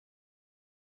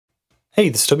Hey,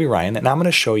 this is Toby Ryan, and I'm going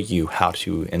to show you how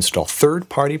to install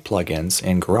third-party plugins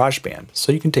in GarageBand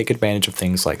so you can take advantage of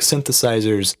things like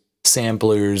synthesizers,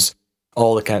 samplers,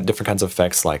 all the different kinds of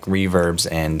effects like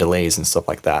reverbs and delays and stuff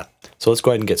like that. So let's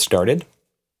go ahead and get started.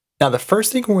 Now, the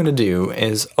first thing we're going to do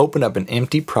is open up an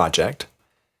empty project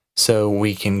so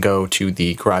we can go to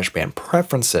the GarageBand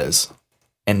preferences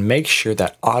and make sure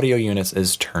that audio units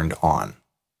is turned on.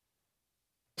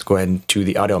 Let's go ahead to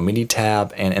the audio MIDI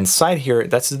tab, and inside here,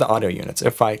 that's the audio units.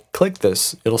 If I click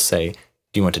this, it'll say,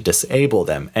 do you want to disable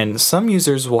them? And some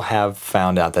users will have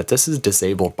found out that this is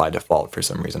disabled by default for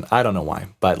some reason. I don't know why,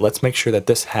 but let's make sure that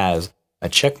this has a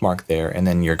check mark there, and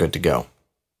then you're good to go.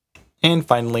 And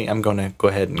finally, I'm going to go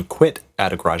ahead and quit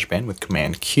out of GarageBand with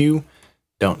Command Q,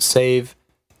 don't save,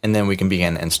 and then we can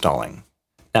begin installing.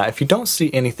 Now, if you don't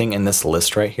see anything in this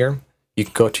list right here, you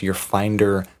can go to your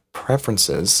Finder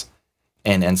Preferences,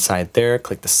 and inside there,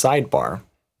 click the sidebar,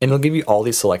 and it'll give you all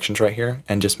these selections right here,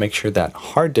 and just make sure that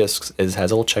hard disks has a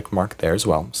little check mark there as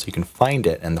well, so you can find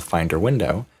it in the Finder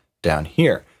window down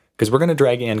here, because we're going to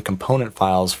drag in component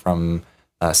files from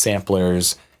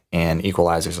samplers and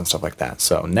equalizers and stuff like that.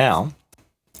 So now,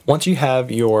 once you have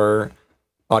your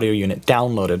audio unit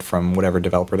downloaded from whatever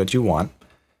developer that you want,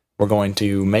 we're going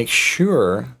to make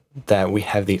sure that we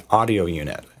have the audio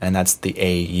unit, and that's the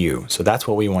AU. So that's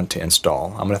what we want to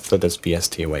install. I'm going to throw this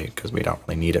VST away because we don't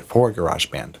really need it for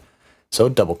GarageBand. So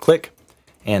double click,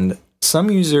 and some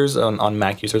users on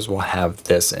Mac users will have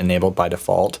this enabled by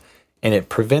default, and it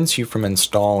prevents you from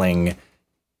installing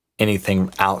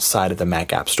anything outside of the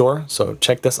Mac App Store. So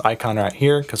check this icon right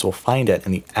here because we'll find it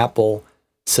in the Apple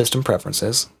System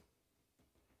Preferences.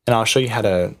 And I'll show you how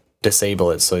to disable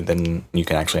it so then you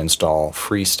can actually install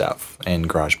free stuff in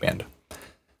GarageBand.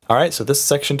 All right, so this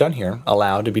section down here,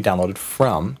 allowed to be downloaded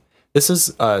from. This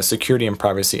is a security and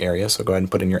privacy area, so go ahead and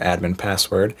put in your admin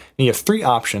password. And you have three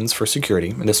options for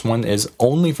security, and this one is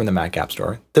only from the Mac App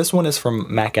Store. This one is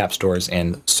from Mac App Stores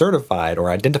and certified or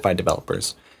identified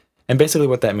developers. And basically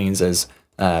what that means is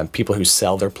people who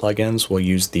sell their plugins will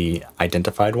use the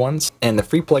identified ones, and the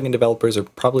free plugin developers are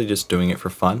probably just doing it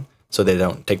for fun, so they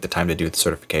don't take the time to do the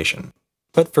certification.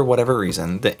 But for whatever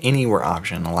reason, the Anywhere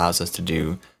option allows us to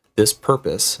do this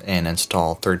purpose and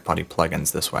install third-party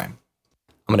plugins this way.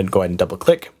 I'm going to go ahead and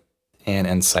double-click, and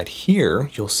inside here,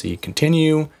 you'll see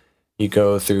Continue. You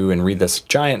go through and read this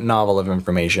giant novel of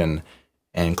information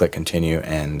and click Continue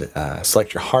and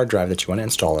select your hard drive that you want to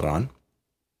install it on.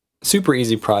 Super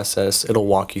easy process. It'll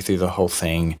walk you through the whole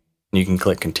thing. You can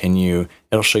click Continue.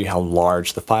 It'll show you how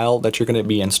large the file that you're going to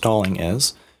be installing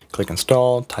is. Click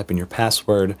Install, type in your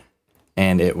password,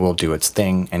 and it will do its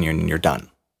thing, and you're done.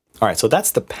 All right, so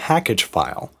that's the package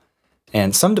file.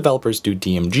 And some developers do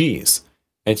DMGs,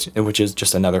 which is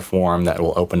just another form that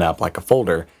will open up like a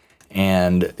folder,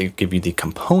 and they give you the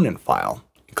component file.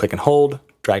 You click and hold,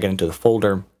 drag it into the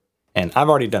folder, and I've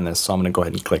already done this, so I'm going to go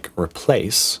ahead and click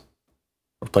Replace.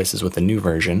 Replaces with a new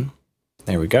version.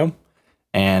 There we go.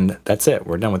 And that's it.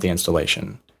 We're done with the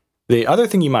installation. The other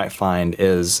thing you might find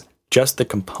is just the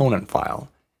component file.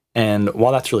 And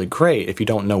while that's really great, if you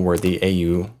don't know where the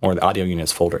AU or the audio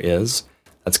units folder is,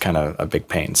 that's kind of a big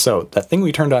pain. So that thing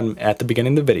we turned on at the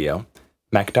beginning of the video,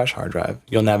 Macintosh hard drive,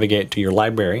 you'll navigate to your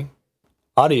library,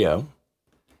 audio,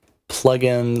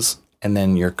 plugins, and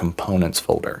then your components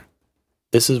folder.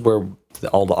 This is where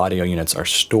all the audio units are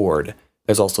stored.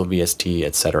 There's also VST,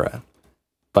 etc.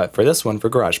 But for this one, for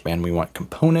GarageBand, we want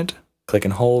component, click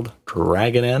and hold,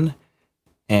 drag it in.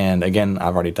 And again,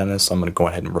 I've already done this, so I'm going to go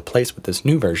ahead and replace with this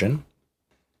new version.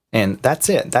 And that's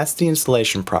it. That's the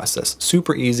installation process.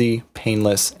 Super easy,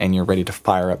 painless, and you're ready to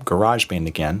fire up GarageBand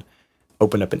again.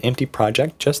 Open up an empty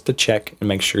project just to check and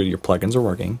make sure your plugins are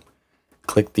working.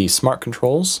 Click the Smart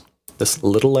Controls, this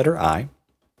little letter I.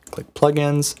 Click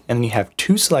Plugins, and then you have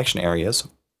two selection areas,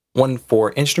 one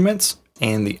for instruments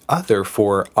and the other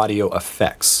for audio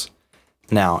effects.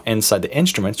 Now, inside the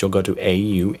instruments, you'll go to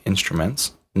AU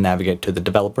Instruments, navigate to the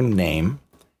developer name,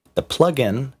 the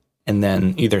plugin, and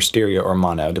then either stereo or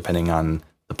mono, depending on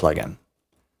the plugin.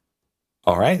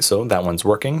 All right, so that one's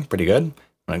working pretty good. I'm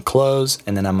going to close,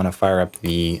 and then I'm going to fire up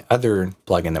the other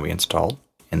plugin that we installed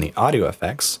in the audio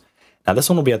effects. Now, this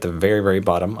one will be at the very, very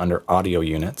bottom under audio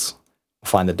units.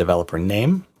 We'll find the developer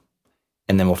name,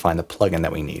 and then we'll find the plugin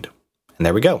that we need. And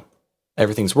there we go.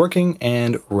 Everything's working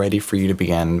and ready for you to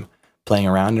begin playing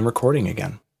around and recording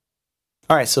again.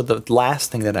 All right, so the last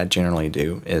thing that I generally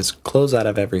do is close out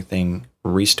of everything,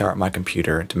 restart my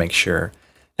computer to make sure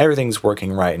everything's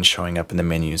working right and showing up in the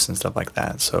menus and stuff like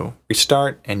that. So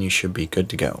restart and you should be good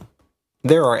to go.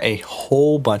 There are a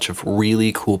whole bunch of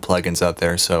really cool plugins out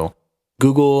there, so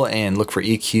Google and look for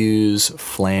EQs,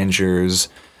 flangers,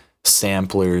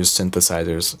 samplers,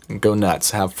 synthesizers. Go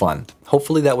nuts, have fun.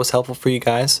 Hopefully that was helpful for you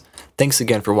guys. Thanks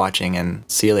again for watching, and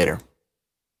see you later.